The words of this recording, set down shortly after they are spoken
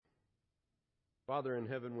Father in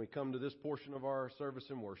heaven, we come to this portion of our service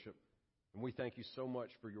and worship, and we thank you so much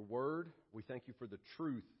for your word. We thank you for the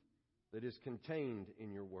truth that is contained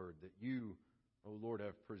in your word, that you, O Lord,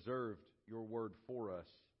 have preserved your word for us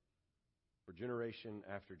for generation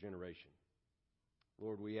after generation.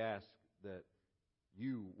 Lord, we ask that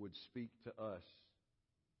you would speak to us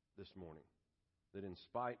this morning, that in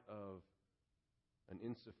spite of an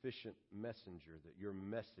insufficient messenger, that your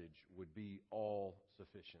message would be all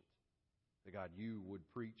sufficient. That God, you would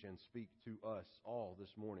preach and speak to us all this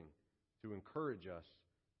morning to encourage us,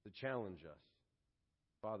 to challenge us.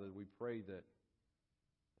 Father, we pray that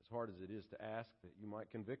as hard as it is to ask, that you might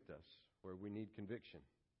convict us where we need conviction.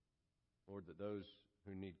 Lord, that those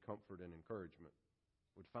who need comfort and encouragement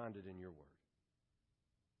would find it in your word.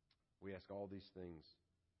 We ask all these things,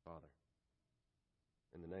 Father,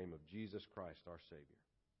 in the name of Jesus Christ, our Savior.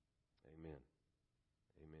 Amen.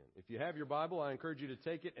 Amen. If you have your Bible, I encourage you to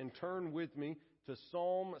take it and turn with me to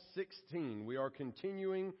Psalm 16. We are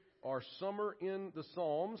continuing our summer in the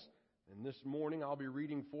Psalms, and this morning I'll be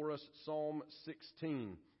reading for us Psalm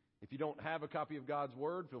 16. If you don't have a copy of God's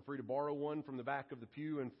Word, feel free to borrow one from the back of the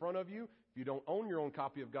pew in front of you. If you don't own your own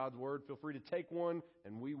copy of God's Word, feel free to take one,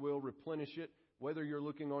 and we will replenish it. Whether you're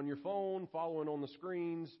looking on your phone, following on the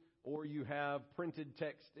screens, or you have printed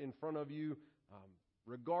text in front of you,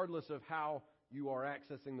 regardless of how you are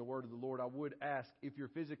accessing the Word of the Lord, I would ask, if you're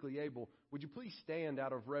physically able, would you please stand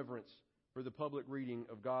out of reverence for the public reading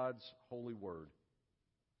of God's holy Word.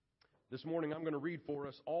 This morning I'm going to read for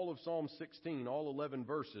us all of Psalm 16, all 11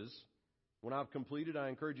 verses. When I've completed, I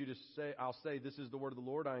encourage you to say, I'll say, this is the Word of the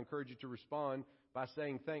Lord. I encourage you to respond by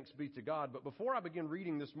saying, thanks be to God. But before I begin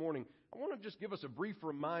reading this morning, I want to just give us a brief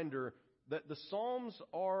reminder that the Psalms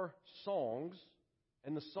are songs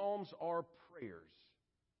and the Psalms are prayers.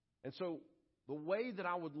 And so the way that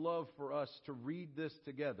I would love for us to read this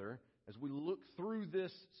together, as we look through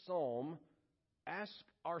this psalm, ask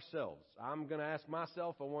ourselves. I'm going to ask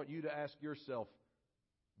myself. I want you to ask yourself,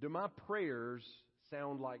 do my prayers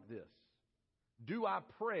sound like this? Do I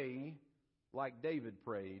pray like David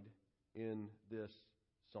prayed in this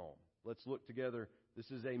psalm? Let's look together. This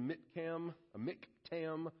is a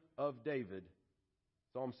miktam of David.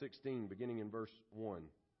 Psalm 16, beginning in verse 1.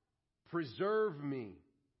 Preserve me,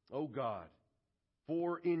 O God,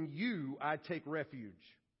 for in you I take refuge.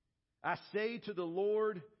 I say to the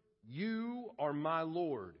Lord, you are my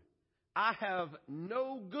Lord. I have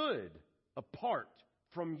no good apart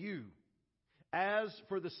from you. As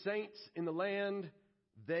for the saints in the land,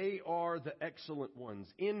 they are the excellent ones,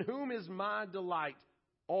 in whom is my delight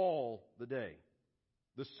all the day.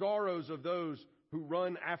 The sorrows of those who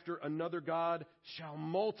run after another god shall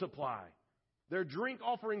multiply. Their drink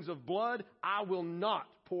offerings of blood I will not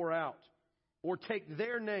pour out, or take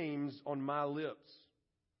their names on my lips.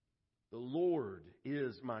 The Lord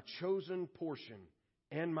is my chosen portion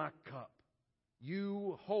and my cup.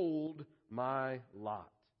 You hold my lot.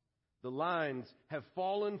 The lines have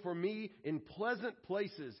fallen for me in pleasant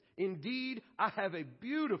places. Indeed, I have a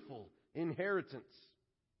beautiful inheritance.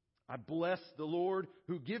 I bless the Lord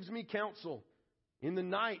who gives me counsel. In the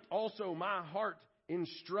night also my heart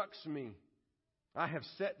instructs me. I have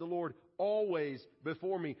set the Lord always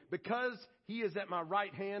before me. Because he is at my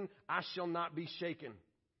right hand, I shall not be shaken.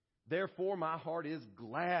 Therefore my heart is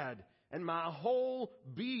glad, and my whole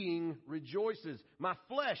being rejoices. My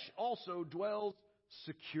flesh also dwells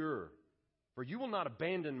secure. For you will not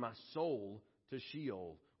abandon my soul to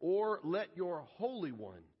Sheol, or let your Holy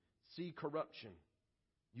One see corruption.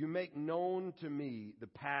 You make known to me the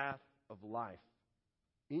path of life.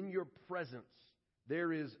 In your presence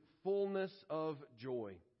there is fullness of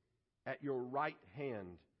joy. At your right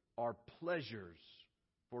hand are pleasures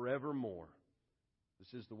forevermore.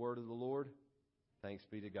 This is the word of the Lord. Thanks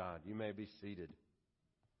be to God. You may be seated.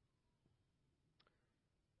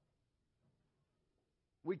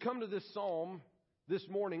 We come to this psalm this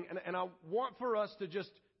morning, and I want for us to just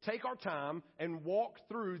take our time and walk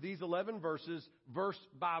through these 11 verses, verse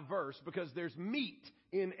by verse, because there's meat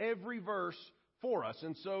in every verse for us.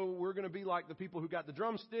 And so we're going to be like the people who got the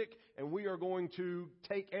drumstick, and we are going to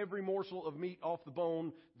take every morsel of meat off the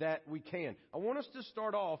bone that we can. I want us to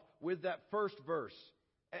start off with that first verse.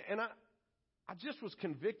 And I just was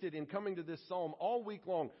convicted in coming to this psalm all week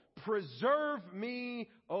long. Preserve me,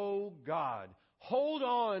 O God. Hold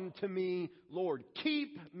on to me, Lord.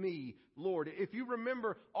 Keep me, Lord. If you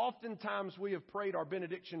remember, oftentimes we have prayed our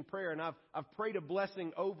benediction prayer, and I've prayed a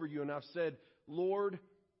blessing over you, and I've said, Lord,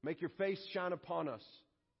 make your face shine upon us.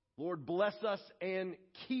 Lord, bless us and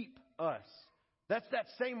keep us. That's that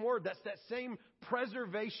same word. That's that same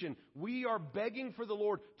preservation. We are begging for the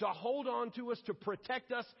Lord to hold on to us, to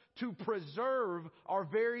protect us, to preserve our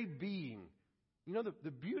very being. You know,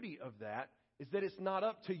 the beauty of that is that it's not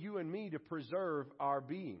up to you and me to preserve our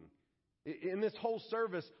being. In this whole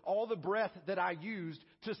service, all the breath that I used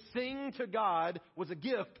to sing to God was a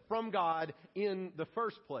gift from God in the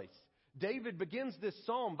first place. David begins this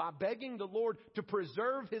psalm by begging the Lord to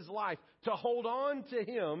preserve his life, to hold on to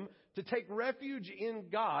Him, to take refuge in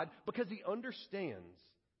God, because he understands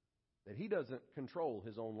that he doesn't control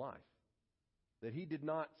his own life, that he did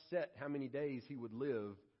not set how many days he would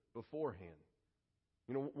live beforehand.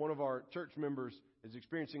 You know, one of our church members is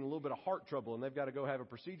experiencing a little bit of heart trouble, and they've got to go have a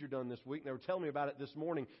procedure done this week. And they were telling me about it this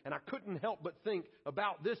morning, and I couldn't help but think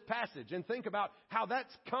about this passage and think about how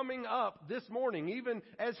that's coming up this morning, even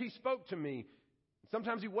as he spoke to me.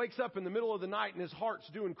 Sometimes he wakes up in the middle of the night and his heart's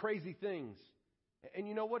doing crazy things. And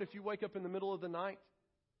you know what? If you wake up in the middle of the night,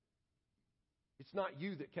 it's not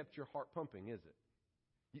you that kept your heart pumping, is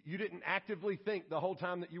it? You didn't actively think the whole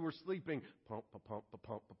time that you were sleeping, pump, pump, pump,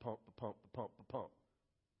 pump, pump, pump, pump, pump.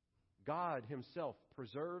 God Himself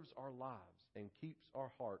preserves our lives and keeps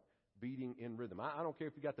our heart beating in rhythm. I don't care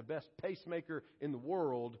if you got the best pacemaker in the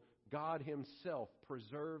world, God Himself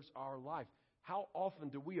preserves our life. How often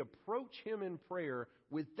do we approach Him in prayer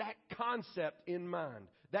with that concept in mind?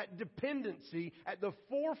 That dependency at the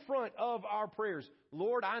forefront of our prayers.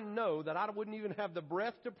 Lord, I know that I wouldn't even have the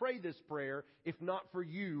breath to pray this prayer if not for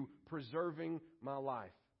You preserving my life.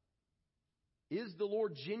 Is the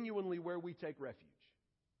Lord genuinely where we take refuge?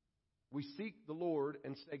 We seek the Lord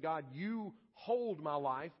and say, God, You hold my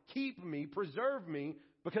life, keep me, preserve me,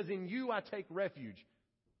 because in You I take refuge.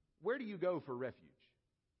 Where do you go for refuge?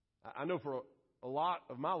 I know for a lot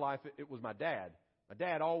of my life, it was my dad. My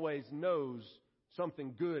dad always knows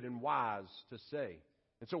something good and wise to say.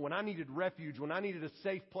 And so when I needed refuge, when I needed a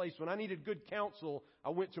safe place, when I needed good counsel, I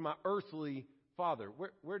went to my earthly father.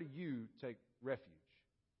 Where do you take refuge?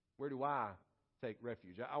 Where do I take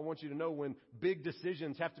refuge? I want you to know when big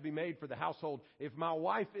decisions have to be made for the household, if my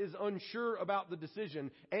wife is unsure about the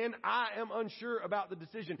decision and I am unsure about the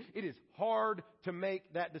decision, it is hard to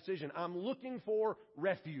make that decision. I'm looking for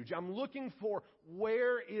refuge. I'm looking for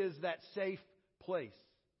where is that safe place.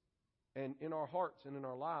 And in our hearts and in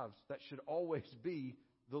our lives, that should always be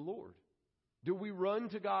the Lord. Do we run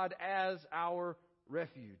to God as our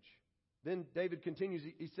refuge? Then David continues,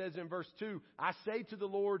 he says in verse 2, I say to the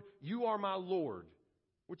Lord, You are my Lord,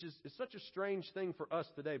 which is such a strange thing for us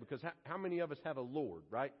today, because how many of us have a Lord,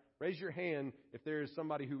 right? Raise your hand if there is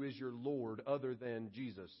somebody who is your Lord other than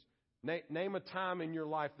Jesus. Name a time in your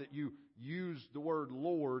life that you use the word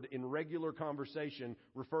Lord in regular conversation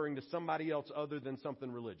referring to somebody else other than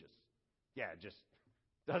something religious. Yeah, it just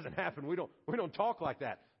doesn't happen. We don't talk like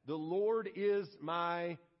that. The Lord is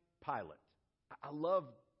my pilot. I love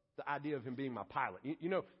the idea of Him being my pilot. You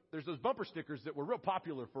know, there's those bumper stickers that were real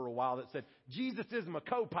popular for a while that said, Jesus is my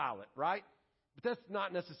co-pilot, right? But that's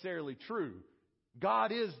not necessarily true.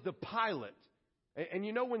 God is the pilot. And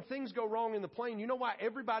you know, when things go wrong in the plane, you know why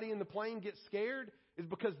everybody in the plane gets scared? Is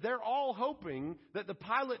because they're all hoping that the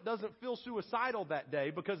pilot doesn't feel suicidal that day,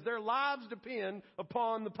 because their lives depend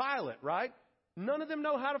upon the pilot, right? None of them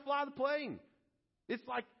know how to fly the plane. It's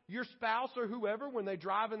like your spouse or whoever, when they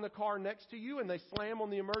drive in the car next to you and they slam on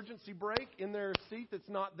the emergency brake in their seat that's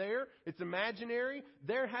not there. It's imaginary.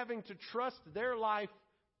 They're having to trust their life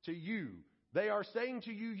to you. They are saying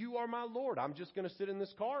to you, You are my Lord. I'm just going to sit in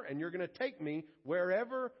this car and you're going to take me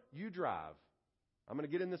wherever you drive. I'm going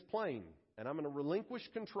to get in this plane and I'm going to relinquish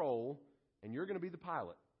control and you're going to be the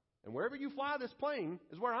pilot. And wherever you fly this plane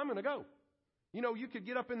is where I'm going to go. You know, you could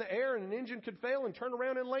get up in the air and an engine could fail and turn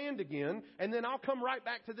around and land again, and then I'll come right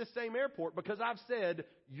back to this same airport because I've said,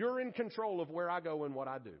 You're in control of where I go and what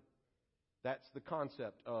I do. That's the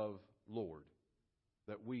concept of Lord,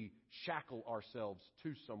 that we shackle ourselves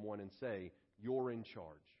to someone and say, You're in charge.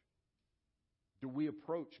 Do we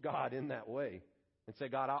approach God in that way and say,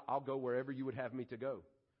 God, I'll go wherever You would have me to go.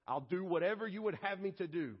 I'll do whatever You would have me to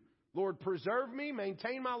do. Lord, preserve me,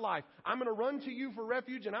 maintain my life. I'm going to run to You for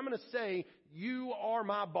refuge, and I'm going to say, You are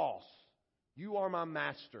my boss. You are my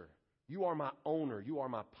master. You are my owner. You are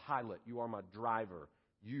my pilot. You are my driver.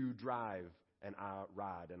 You drive, and I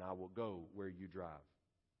ride, and I will go where You drive.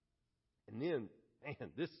 And then, man,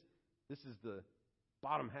 this is the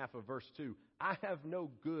bottom half of verse 2. I have no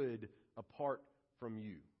good apart from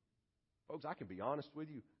You. Folks, I can be honest with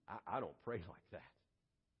you. I don't pray like that.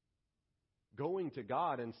 Going to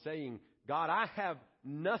God and saying, God, I have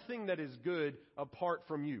nothing that is good apart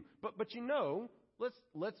from You. But you know,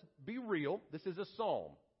 let's be real. This is a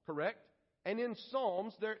psalm, correct? And in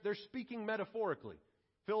Psalms, they're speaking metaphorically.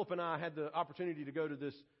 Philip and I had the opportunity to go to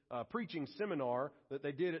this preaching seminar that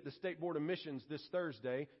they did at the State Board of Missions this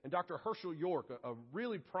Thursday. And Dr. Herschel York, a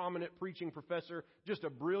really prominent preaching professor, just a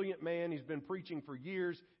brilliant man. He's been preaching for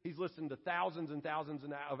years. He's listened to thousands and thousands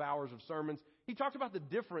of hours of sermons. He talked about the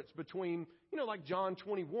difference between, like John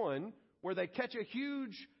 21, where they catch a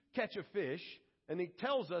huge catch of fish, and he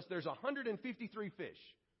tells us there's 153 fish.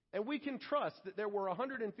 And we can trust that there were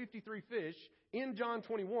 153 fish in John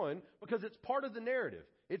 21 because it's part of the narrative.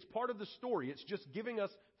 It's part of the story. It's just giving us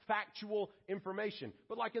factual information.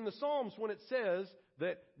 But like in the Psalms, when it says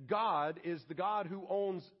that God is the God who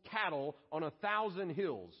owns cattle on 1,000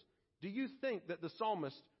 hills, do you think that the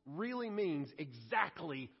psalmist really means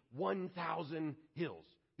exactly 1,000 hills?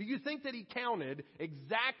 Do you think that he counted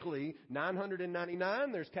exactly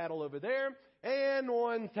 999? There's cattle over there. And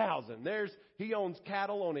 1,000. He owns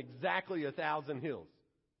cattle on exactly 1,000 hills.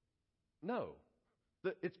 No.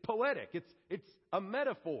 It's poetic. It's a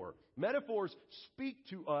metaphor. Metaphors speak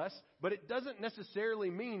to us, but it doesn't necessarily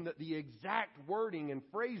mean that the exact wording and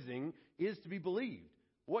phrasing is to be believed.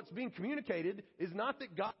 What's being communicated is not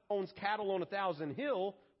that God owns cattle on 1,000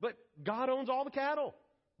 hill, but God owns all the cattle.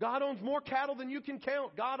 God owns more cattle than you can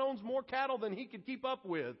count. God owns more cattle than he could keep up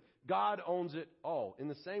with. God owns it all. In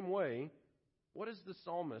the same way, what is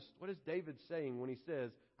David saying when he says,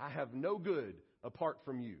 I have no good apart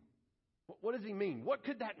from you? What does he mean? What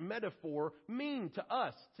could that metaphor mean to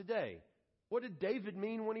us today? What did David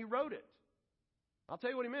mean when he wrote it? I'll tell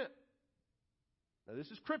you what he meant. Now, this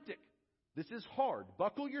is cryptic. This is hard.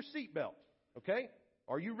 Buckle your seatbelt, okay?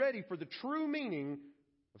 Are you ready for the true meaning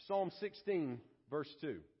of Psalm 16, verse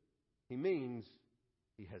 2? He means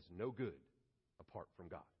he has no good apart from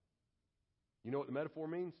God. You know what the metaphor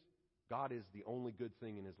means? God is the only good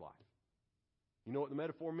thing in his life. You know what the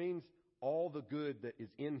metaphor means? All the good that is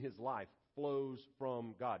in his life flows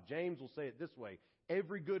from God. James will say it this way: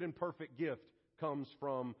 every good and perfect gift comes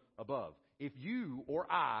from above. If you or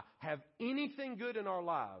I have anything good in our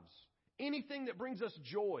lives, anything that brings us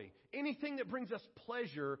joy, anything that brings us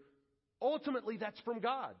pleasure, ultimately that's from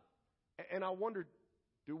God. And I wonder,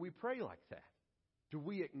 do we pray like that? Do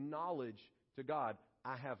we acknowledge to God,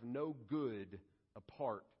 I have no good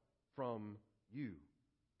apart from you?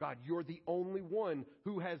 God, you're the only one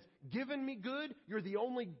who has given me good. You're the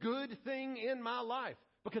only good thing in my life.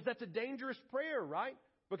 Because that's a dangerous prayer, right?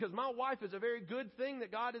 Because my wife is a very good thing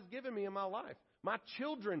that God has given me in my life. My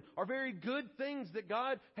children are very good things that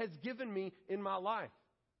God has given me in my life.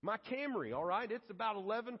 My Camry, all right, it's about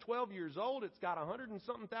 11, 12 years old. It's got 100 and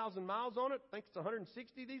something thousand miles on it. I think it's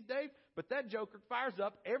 160 these days. But that joker fires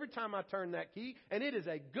up every time I turn that key. And it is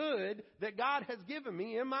a good that God has given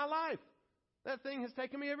me in my life. That thing has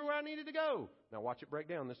taken me everywhere I needed to go. Now watch it break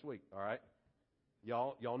down this week, all right?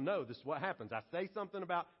 Y'all know this is what happens. I say something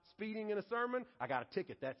about speeding in a sermon, I got a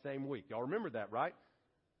ticket that same week. Y'all remember that, right?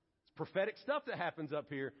 It's prophetic stuff that happens up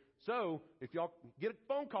here. So if y'all get a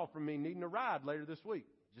phone call from me needing a ride later this week,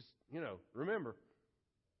 just, remember.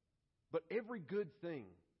 But every good thing,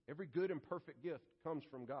 every good and perfect gift comes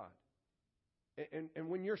from God. And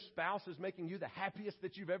when your spouse is making you the happiest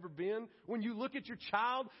that you've ever been, when you look at your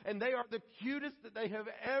child and they are the cutest that they have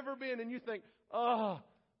ever been, and you think, oh,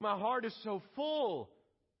 my heart is so full.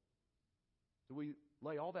 Do we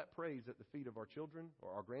lay all that praise at the feet of our children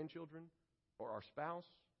or our grandchildren or our spouse?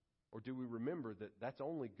 Or do we remember that that's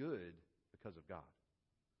only good because of God?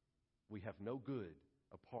 We have no good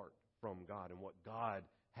apart from God and what God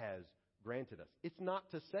has granted us. It's not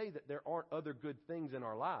to say that there aren't other good things in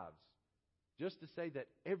our lives. Just to say that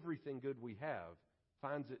everything good we have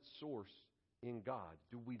finds its source in God.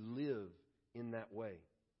 Do we live in that way?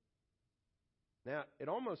 Now, it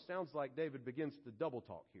almost sounds like David begins to double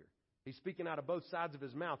talk here. He's speaking out of both sides of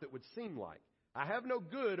his mouth, it would seem like. I have no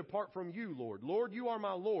good apart from you, Lord. Lord, you are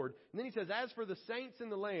my Lord. And then he says, as for the saints in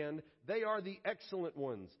the land, they are the excellent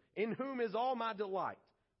ones, in whom is all my delight.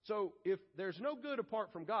 So if there's no good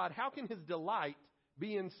apart from God, how can his delight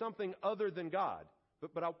be in something other than God?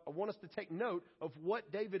 But I want us to take note of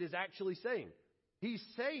what David is actually saying. He's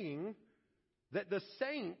saying that the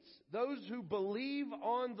saints, those who believe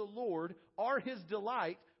on the Lord, are his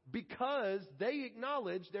delight because they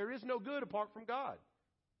acknowledge there is no good apart from God.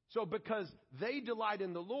 So because they delight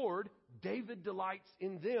in the Lord, David delights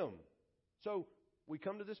in them. So we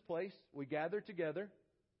come to this place, we gather together,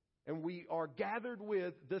 and we are gathered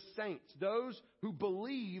with the saints, those who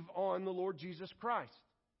believe on the Lord Jesus Christ.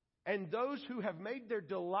 And those who have made their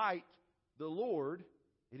delight the Lord,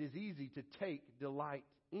 it is easy to take delight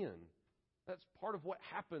in. That's part of what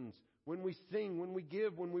happens when we sing, when we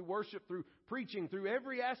give, when we worship, through preaching, through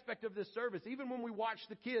every aspect of this service. Even when we watch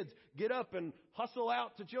the kids get up and hustle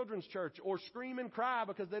out to children's church, or scream and cry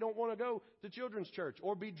because they don't want to go to children's church,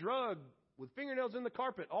 or be drugged with fingernails in the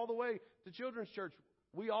carpet all the way to children's church.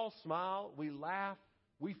 We all smile, we laugh,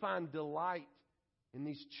 we find delight in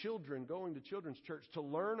these children going to children's church to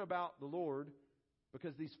learn about the Lord,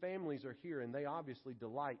 because these families are here and they obviously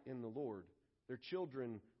delight in the Lord. Their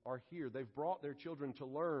children are here. They've brought their children to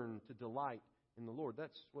learn to delight in the Lord.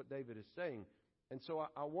 That's what David is saying. And so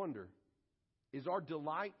I wonder, is our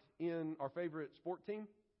delight in our favorite sport team?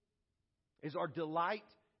 Is our delight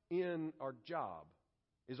in our job?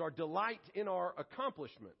 Is our delight in our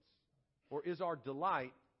accomplishments? Or is our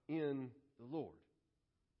delight in the Lord?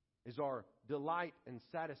 Is our delight and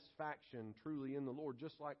satisfaction truly in the Lord,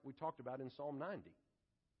 just like we talked about in Psalm 90?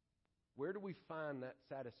 Where do we find that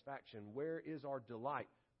satisfaction? Where is our delight?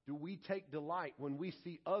 Do we take delight when we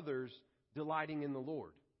see others delighting in the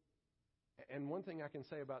Lord? And one thing I can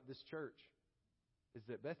say about this church is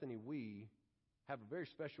that Bethany, we have a very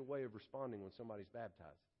special way of responding when somebody's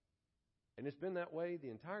baptized. And it's been that way the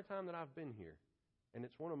entire time that I've been here. And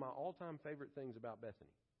it's one of my all-time favorite things about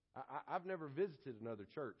Bethany. I've never visited another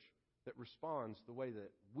church that responds the way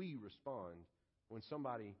that we respond when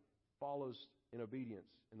somebody follows in obedience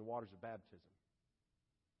in the waters of baptism.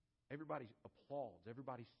 Everybody applauds.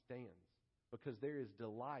 Everybody stands, because there is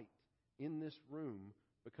delight in this room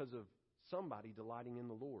because of somebody delighting in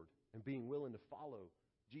the Lord and being willing to follow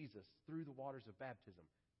Jesus through the waters of baptism.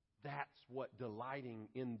 That's what delighting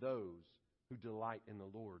in those who delight in the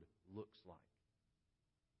Lord looks like.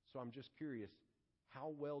 So I'm just curious,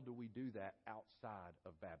 how well do we do that outside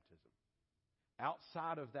of baptism?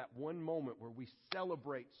 Outside of that one moment where we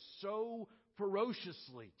celebrate so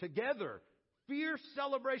ferociously together. Fierce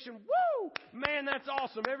celebration. Woo! Man, that's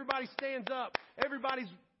awesome. Everybody stands up. Everybody's,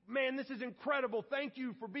 man, this is incredible. Thank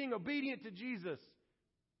you for being obedient to Jesus.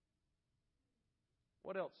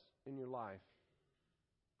 What else in your life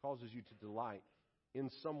causes you to delight in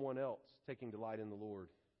someone else taking delight in the Lord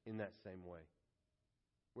in that same way?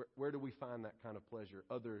 Where do we find that kind of pleasure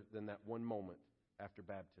other than that one moment after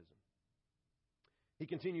baptism? He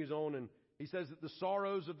continues on and he says that the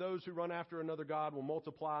sorrows of those who run after another god will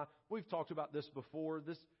multiply. We've talked about this before.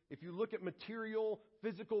 If you look at material,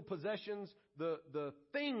 physical possessions, the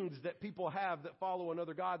things that people have that follow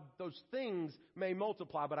another god, those things may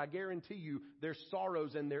multiply, but I guarantee you their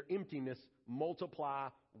sorrows and their emptiness multiply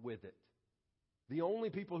with it. The only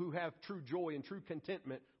people who have true joy and true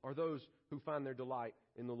contentment are those who find their delight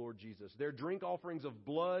in the Lord Jesus. Their drink offerings of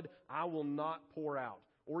blood I will not pour out,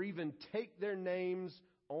 or even take their names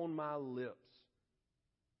on my lips.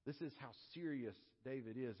 This is how serious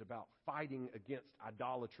David is about fighting against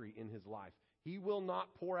idolatry in his life. He will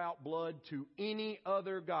not pour out blood to any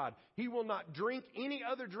other god. He will not drink any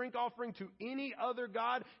other drink offering to any other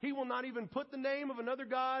god. He will not even put the name of another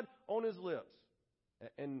god on his lips.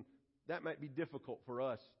 And that might be difficult for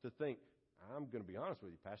us to think. I'm going to be honest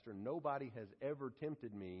with you, Pastor. Nobody has ever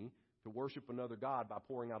tempted me to worship another god by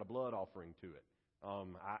pouring out a blood offering to it.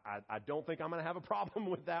 I don't think I'm going to have a problem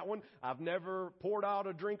with that one. I've never poured out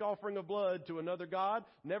a drink offering of blood to another god.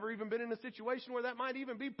 Never even been in a situation where that might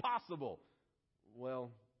even be possible.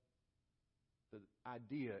 Well, the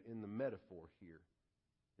idea in the metaphor here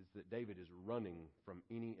is that David is running from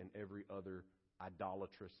any and every other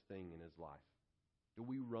idolatrous thing in his life. Do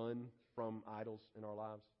we run from idols in our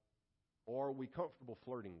lives? Or are we comfortable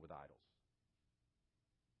flirting with idols?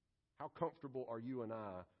 How comfortable are you and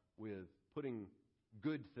I with putting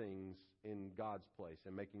good things in God's place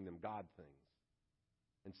and making them God things?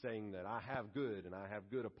 And saying that I have good and I have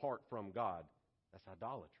good apart from God. That's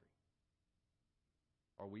idolatry.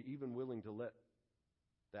 Are we even willing to let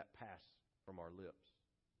that pass from our lips?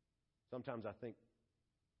 Sometimes I think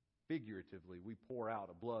figuratively we pour out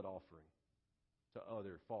a blood offering to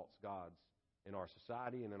other false gods in our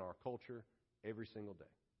society and in our culture every single day.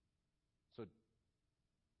 So,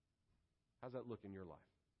 how's that look in your life?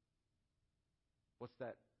 What's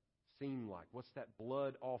that seem like? What's that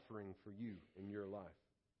blood offering for you in your life?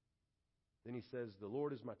 Then he says, the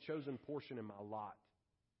Lord is my chosen portion and my lot.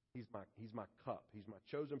 He's my cup. He's my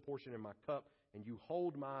chosen portion and my cup, and you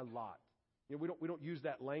hold my lot. You know, we don't use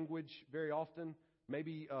that language very often.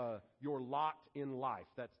 Maybe your lot in life.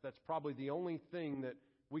 That's probably the only thing that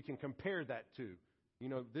we can compare that to. You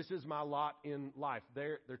know, this is my lot in life.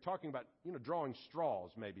 They're talking about, drawing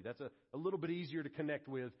straws maybe. That's a little bit easier to connect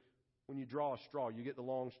with. When you draw a straw, you get the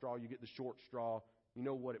long straw, you get the short straw. You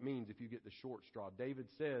know what it means if you get the short straw. David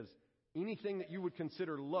says, anything that you would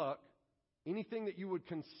consider luck, anything that you would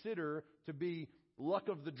consider to be luck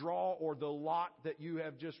of the draw or the lot that you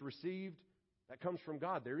have just received, that comes from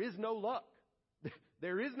God. There is no luck.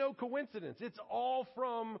 There is no coincidence. It's all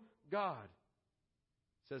from God.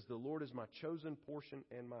 It says, the Lord is my chosen portion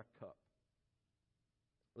and my cup.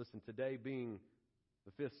 Listen, today being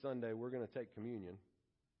the fifth Sunday, we're going to take communion.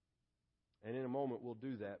 And in a moment we'll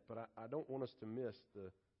do that. But I don't want us to miss the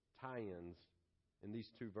tie-ins in these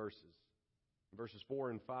two verses. In verses 4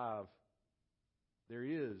 and 5, there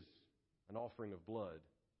is an offering of blood,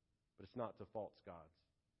 but it's not to false gods.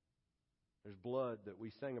 There's blood that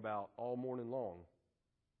we sang about all morning long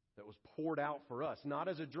that was poured out for us, not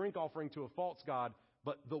as a drink offering to a false god,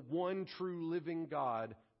 but the one true living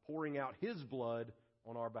God pouring out His blood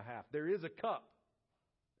on our behalf. There is a cup,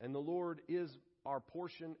 and the Lord is our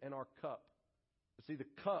portion and our cup. But see,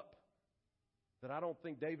 the cup that I don't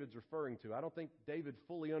think David's referring to, I don't think David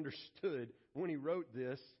fully understood when he wrote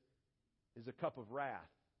this, is a cup of wrath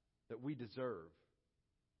that we deserve.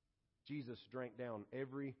 Jesus drank down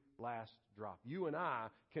every last drop. You and I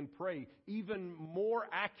can pray even more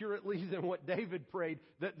accurately than what David prayed,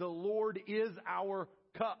 that the Lord is our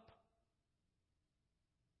cup.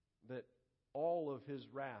 That all of His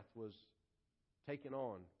wrath was taken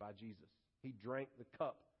on by Jesus. He drank the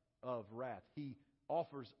cup of wrath. He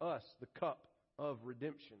offers us the cup of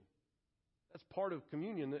redemption. That's part of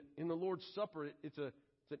communion. In the Lord's Supper, it's an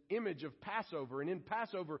image of Passover. And in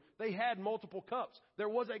Passover, they had multiple cups. There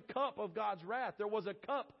was a cup of God's wrath. There was a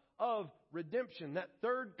cup of redemption. That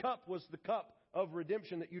third cup was the cup of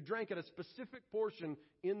redemption that you drank at a specific portion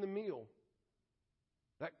in the meal.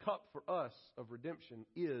 That cup for us of redemption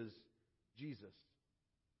is Jesus.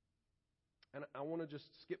 And I want to just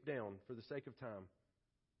skip down for the sake of time.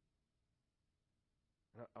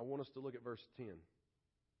 I want us to look at verse 10. It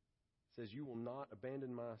says, you will not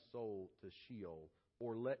abandon my soul to Sheol,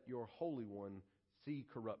 or let your Holy One see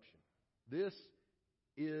corruption. This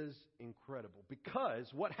is incredible, because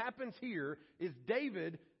what happens here is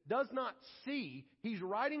David does not see. He's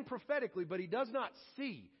writing prophetically, but he does not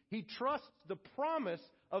see. He trusts the promise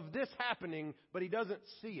of this happening, but he doesn't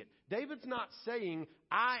see it. David's not saying,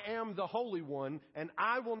 I am the Holy One and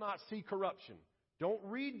I will not see corruption. Don't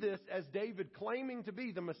read this as David claiming to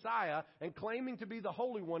be the Messiah and claiming to be the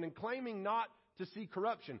Holy One and claiming not to see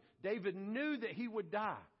corruption. David knew that he would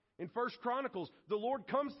die. In 1 Chronicles, the Lord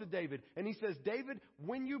comes to David and He says, David,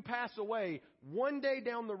 when you pass away, one day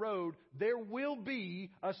down the road, there will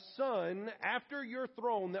be a son after your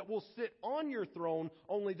throne that will sit on your throne,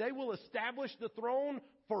 only they will establish the throne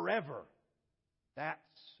forever. That's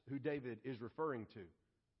who David is referring to.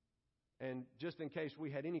 And just in case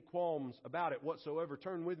we had any qualms about it whatsoever,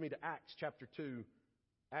 turn with me to Acts chapter 2.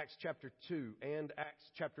 Acts chapter 2 and Acts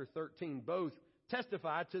chapter 13 both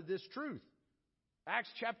testify to this truth. Acts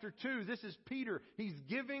chapter 2, this is Peter. He's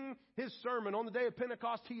giving his sermon on the day of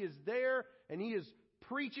Pentecost. He is there and he is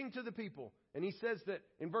preaching to the people. And he says that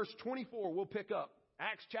in verse 24, we'll pick up.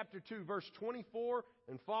 Acts chapter 2, verse 24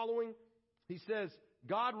 and following. He says,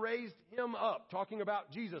 God raised Him up, talking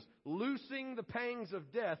about Jesus, loosing the pangs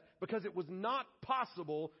of death, because it was not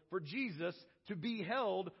possible for Jesus to be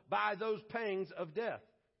held by those pangs of death.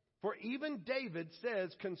 For even David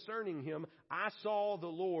says concerning Him, I saw the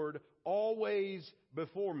Lord always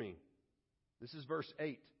before me. This is verse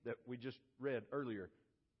 8 that we just read earlier.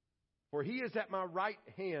 For He is at my right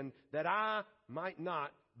hand, that I might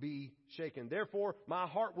not be shaken. Therefore, my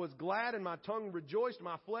heart was glad and my tongue rejoiced.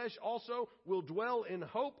 My flesh also will dwell in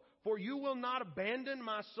hope. For you will not abandon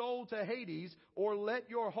my soul to Hades, or let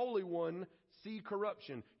your Holy One see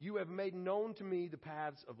corruption. You have made known to me the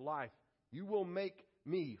paths of life. You will make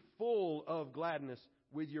me full of gladness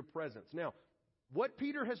with your presence. Now, what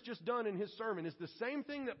Peter has just done in his sermon is the same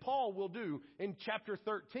thing that Paul will do in chapter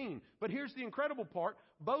 13. But here's the incredible part.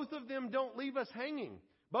 Both of them don't leave us hanging.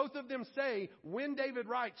 Both of them say, when David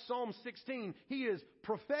writes Psalm 16, he is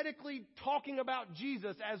prophetically talking about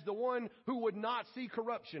Jesus as the one who would not see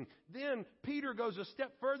corruption. Then Peter goes a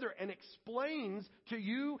step further and explains to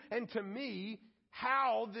you and to me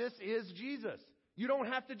how this is Jesus. You don't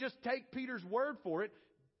have to just take Peter's word for it.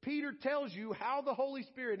 Peter tells you how the Holy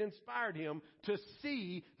Spirit inspired him to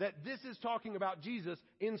see that this is talking about Jesus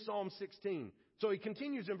in Psalm 16. So he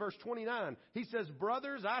continues in verse 29. He says,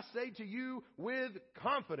 brothers, I say to you with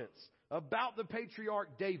confidence about the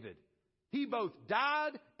patriarch David. He both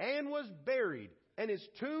died and was buried, and his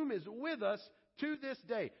tomb is with us to this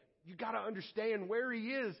day. you got to understand where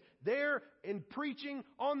he is. There in preaching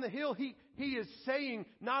on the hill, he is saying,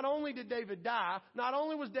 not only did David die, not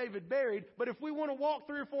only was David buried, but if we want to walk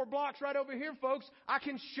 3 or 4 blocks right over here, folks, I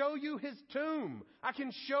can show you his tomb. I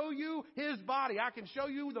can show you his body. I can show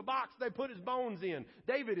you the box they put his bones in.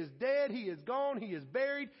 David is dead. He is gone. He is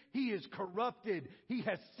buried. He is corrupted. He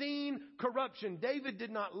has seen corruption. David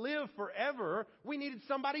did not live forever. We needed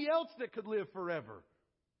somebody else that could live forever.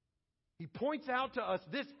 He points out to us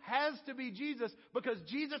this has to be Jesus because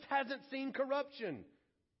Jesus hasn't seen corruption.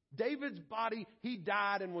 David's body, he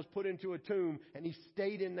died and was put into a tomb, and he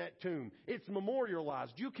stayed in that tomb. It's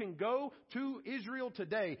memorialized. You can go to Israel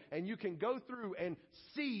today, and you can go through and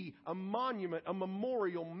see a monument, a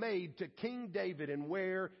memorial made to King David and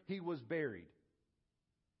where he was buried.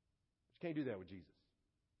 But you can't do that with Jesus.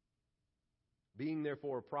 Being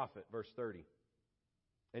therefore a prophet, verse 30,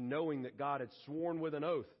 and knowing that God had sworn with an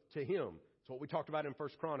oath to him. It's what we talked about in 1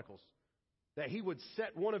 Chronicles. That he would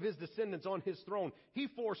set one of his descendants on his throne. He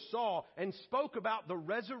foresaw and spoke about the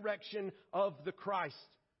resurrection of the Christ.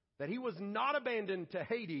 That he was not abandoned to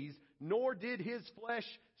Hades, nor did his flesh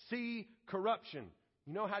see corruption.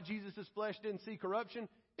 You know how Jesus' flesh didn't see corruption?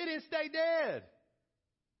 It didn't stay dead.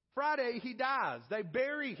 Friday, he dies. They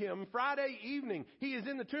bury him Friday evening. He is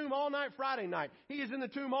in the tomb all night Friday night. He is in the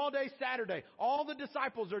tomb all day Saturday. All the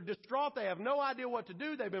disciples are distraught. They have no idea what to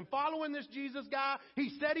do. They've been following this Jesus guy.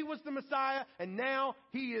 He said he was the Messiah, and now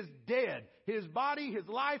he is dead. His body, his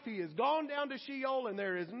life, he has gone down to Sheol, and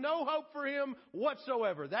there is no hope for him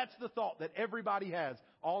whatsoever. That's the thought that everybody has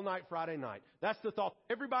all night Friday night. That's the thought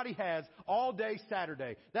everybody has all day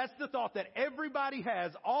Saturday. That's the thought that everybody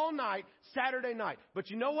has all night Saturday night. But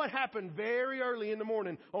you know what happened very early in the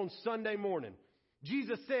morning on Sunday morning?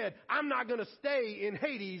 Jesus said, I'm not going to stay in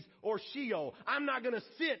Hades or Sheol. I'm not going to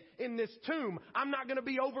sit in this tomb. I'm not going to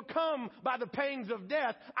be overcome by the pangs of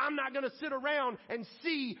death. I'm not going to sit around and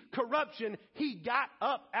see corruption. He got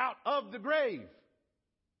up out of the grave.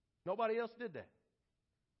 Nobody else did that.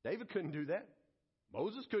 David couldn't do that.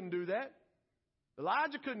 Moses couldn't do that.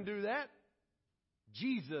 Elijah couldn't do that.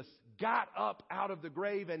 Jesus got up out of the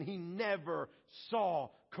grave and he never saw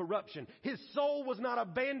corruption. His soul was not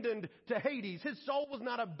abandoned to Hades. His soul was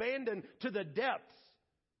not abandoned to the depths.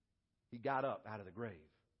 He got up out of the grave.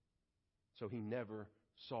 So he never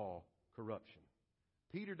saw corruption.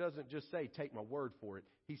 Peter doesn't just say, take my word for it.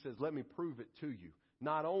 He says, let me prove it to you.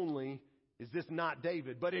 Not only is this not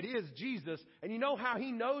David, but it is Jesus. And you know how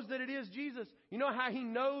he knows that it is Jesus? You know how he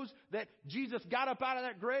knows that Jesus got up out of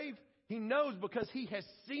that grave? He knows because he has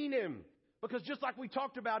seen him. Because just like we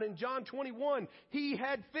talked about in John 21, he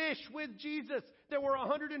had fish with Jesus. There were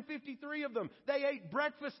 153 of them. They ate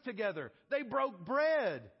breakfast together. They broke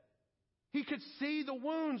bread. He could see the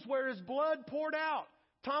wounds where his blood poured out.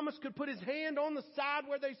 Thomas could put his hand on the side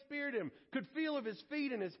where they speared him, could feel of his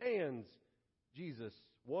feet and his hands. Jesus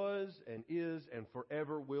was and is and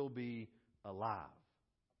forever will be alive.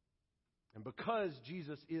 And because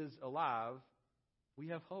Jesus is alive, we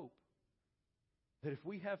have hope. That if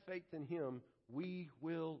we have faith in him, we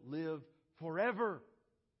will live forever.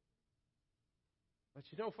 But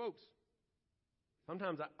you know, folks,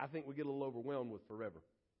 sometimes I think we get a little overwhelmed with forever.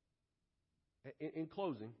 In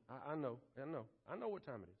closing, I know what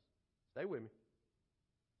time it is. Stay with me.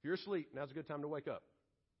 If you're asleep, now's a good time to wake up.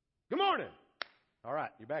 Good morning. All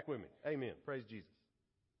right, you're back with me. Amen. Praise Jesus.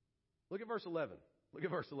 Look at verse 11. Look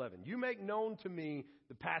at verse 11. You make known to me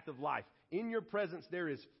the path of life. In your presence there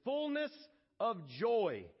is fullness of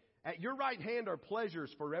joy. At your right hand are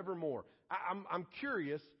pleasures forevermore. I'm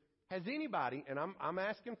curious, has anybody, and I'm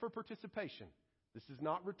asking for participation. This is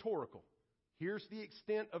not rhetorical. Here's the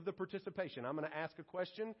extent of the participation. I'm going to ask a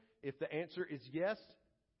question. If the answer is yes,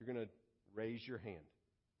 you're going to raise your hand.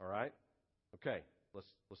 All right? Okay,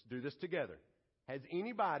 let's do this together. Has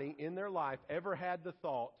anybody in their life ever had the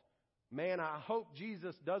thought, man, I hope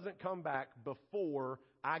Jesus doesn't come back before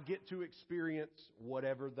I get to experience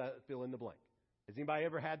whatever the fill in the blank? Has anybody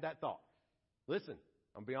ever had that thought? Listen,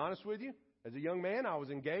 I'll be honest with you. As a young man, I was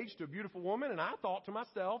engaged to a beautiful woman, and I thought to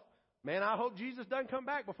myself, man, I hope Jesus doesn't come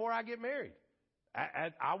back before I get married.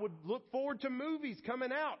 I would look forward to movies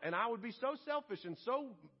coming out, and I would be so selfish and so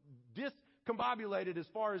discombobulated as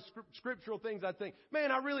far as scriptural things. I'd think,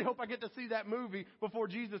 man, I really hope I get to see that movie before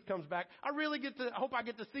Jesus comes back. I really hope I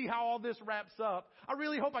get to see how all this wraps up. I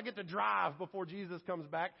really hope I get to drive before Jesus comes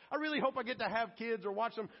back. I really hope I get to have kids or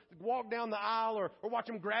watch them walk down the aisle or watch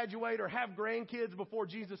them graduate or have grandkids before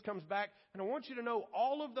Jesus comes back. And I want you to know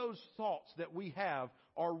all of those thoughts that we have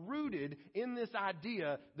are rooted in this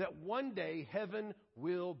idea that one day heaven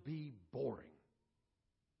will be boring.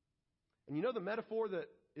 And you know the metaphor that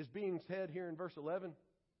is being said here in verse 11?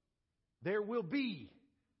 There will be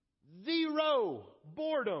zero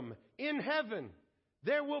boredom in heaven.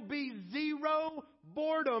 There will be zero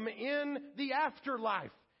boredom in the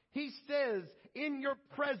afterlife. He says, in your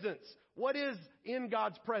presence. What is in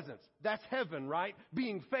God's presence? That's heaven, right?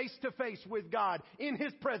 Being face to face with God in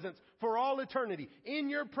His presence for all eternity. In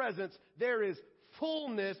your presence, there is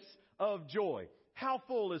fullness of joy. How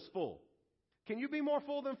full is full? Can you be more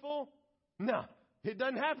full than full? No, it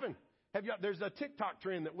doesn't happen. There's a TikTok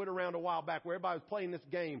trend that went around a while back where everybody was playing this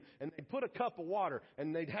game and they'd put a cup of water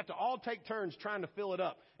and they'd have to all take turns trying to fill it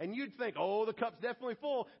up. And you'd think, oh, the cup's definitely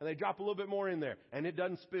full. And they drop a little bit more in there and it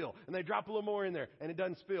doesn't spill. And they drop a little more in there and it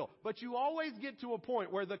doesn't spill. But you always get to a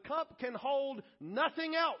point where the cup can hold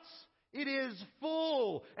nothing else. It is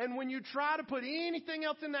full. And when you try to put anything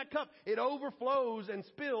else in that cup, it overflows and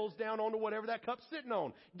spills down onto whatever that cup's sitting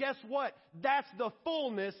on. Guess what? That's the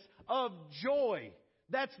fullness of joy.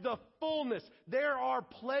 That's the fullness. There are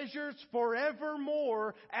pleasures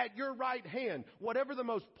forevermore at your right hand. Whatever the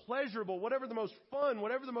most pleasurable, whatever the most fun,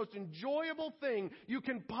 whatever the most enjoyable thing you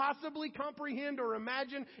can possibly comprehend or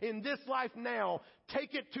imagine in this life now,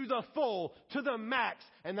 take it to the full, to the max,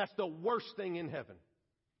 and that's the worst thing in heaven.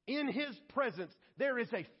 In His presence, there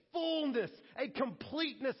is a fullness, a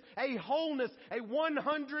completeness, a wholeness, a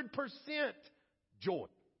 100% joy.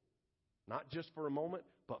 Not just for a moment,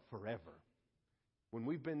 but forever. When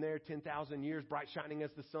we've been there 10,000 years, bright shining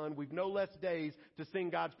as the sun, we've no less days to sing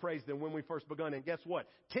God's praise than when we first begun. And guess what?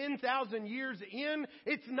 10,000 years in,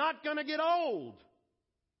 it's not going to get old.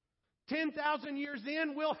 10,000 years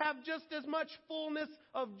in, we'll have just as much fullness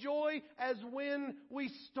of joy as when we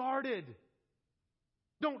started.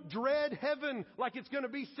 Don't dread heaven like it's going to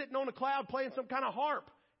be sitting on a cloud playing some kind of harp.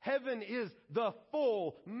 Heaven is the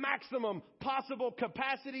full, maximum possible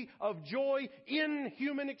capacity of joy in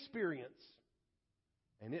human experience.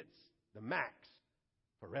 And it's the max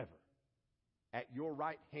forever. At your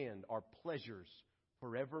right hand are pleasures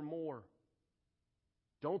forevermore.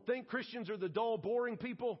 Don't think Christians are the dull, boring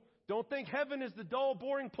people. Don't think heaven is the dull,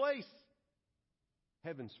 boring place.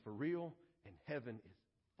 Heaven's for real, and heaven is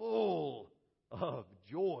full of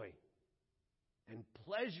joy and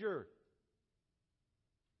pleasure.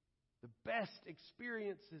 The best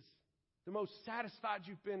experiences, the most satisfied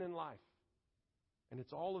you've been in life. And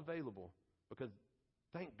it's all available because,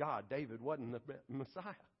 thank God, David wasn't the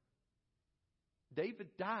Messiah. David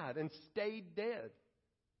died and stayed dead.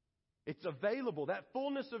 It's available. That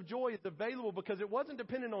fullness of joy is available because it wasn't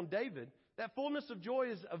dependent on David. That fullness of joy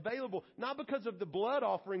is available not because of the blood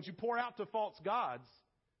offerings you pour out to false gods.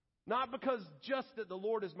 Not because just that the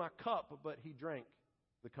Lord is my cup, but He drank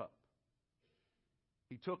the cup.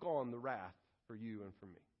 He took on the wrath for you and for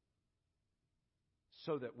me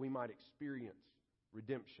so that we might experience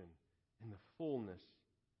redemption in the fullness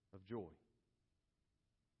of joy.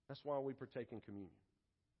 That's why we partake in communion.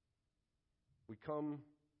 We come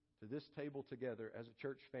to this table together as a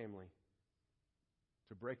church family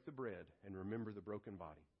to break the bread and remember the broken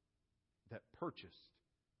body that purchased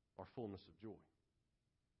our fullness of joy.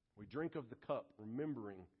 We drink of the cup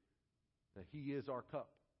remembering that He is our cup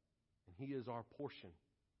and He is our portion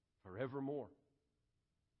forevermore.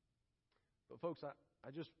 But folks,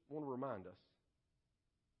 I just want to remind us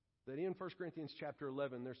that in 1 Corinthians chapter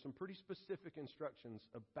 11, there's some pretty specific instructions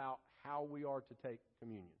about how we are to take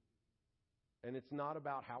communion. And it's not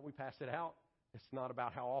about how we pass it out. It's not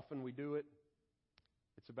about how often we do it.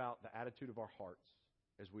 It's about the attitude of our hearts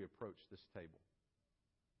as we approach this table.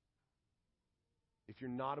 If you're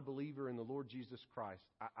not a believer in the Lord Jesus Christ,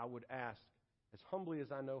 I would ask, as humbly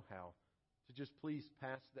as I know how, to just please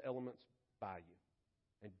pass the elements by you.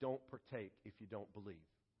 And don't partake if you don't believe.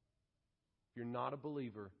 If you're not a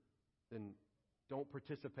believer, then don't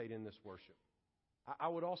participate in this worship. I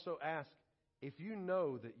would also ask, if you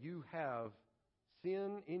know that you have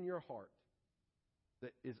sin in your heart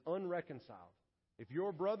that is unreconciled, if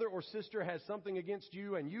your brother or sister has something against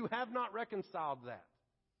you and you have not reconciled that,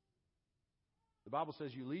 the Bible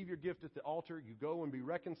says you leave your gift at the altar, you go and be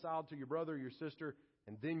reconciled to your brother or your sister,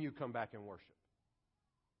 and then you come back and worship.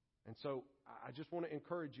 And so I just want to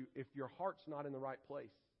encourage you, if your heart's not in the right place,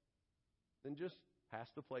 then just pass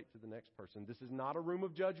the plate to the next person. This is not a room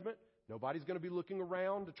of judgment. Nobody's going to be looking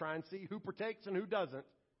around to try and see who partakes and who doesn't.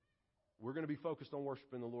 We're going to be focused on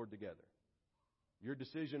worshiping the Lord together. Your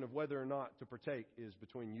decision of whether or not to partake is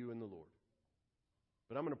between you and the Lord.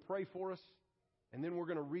 But I'm going to pray for us, and then we're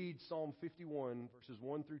going to read Psalm 51, verses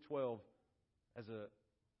 1 through 12, as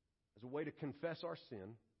a way to confess our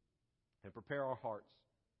sin and prepare our hearts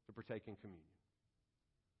to partake in communion.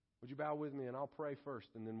 Would you bow with me, and I'll pray first,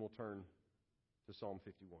 and then we'll turn to Psalm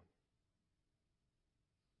 51.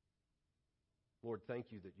 Lord, thank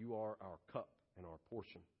you that you are our cup and our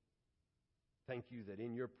portion. Thank you that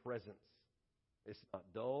in your presence, it's not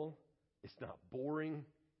dull, it's not boring,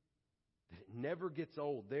 that it never gets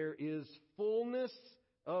old. There is fullness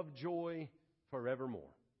of joy forevermore.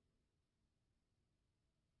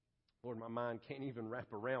 Lord, my mind can't even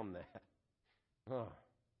wrap around that.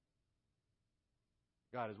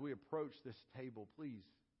 God, as we approach this table, please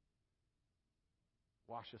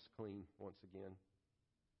wash us clean once again.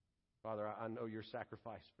 Father, I know your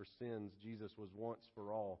sacrifice for sins, Jesus, was once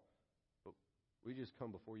for all. But we just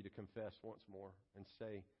come before you to confess once more and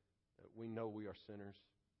say that we know we are sinners.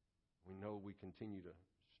 We know we continue to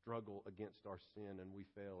struggle against our sin and we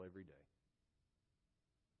fail every day.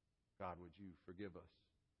 God, would you forgive us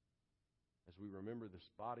as we remember this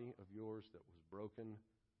body of yours that was broken,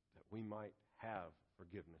 that we might have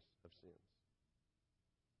forgiveness of sins.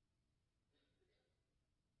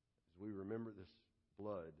 As we remember this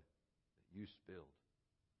blood that you spilled,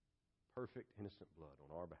 perfect, innocent blood on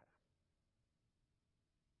our behalf.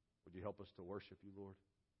 Would you help us to worship you, Lord,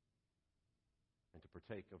 and to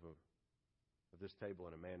partake of this table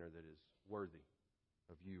in a manner that is worthy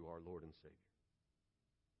of you, our Lord and Savior.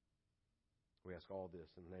 We ask all this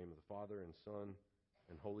in the name of the Father and Son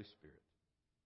and Holy Spirit.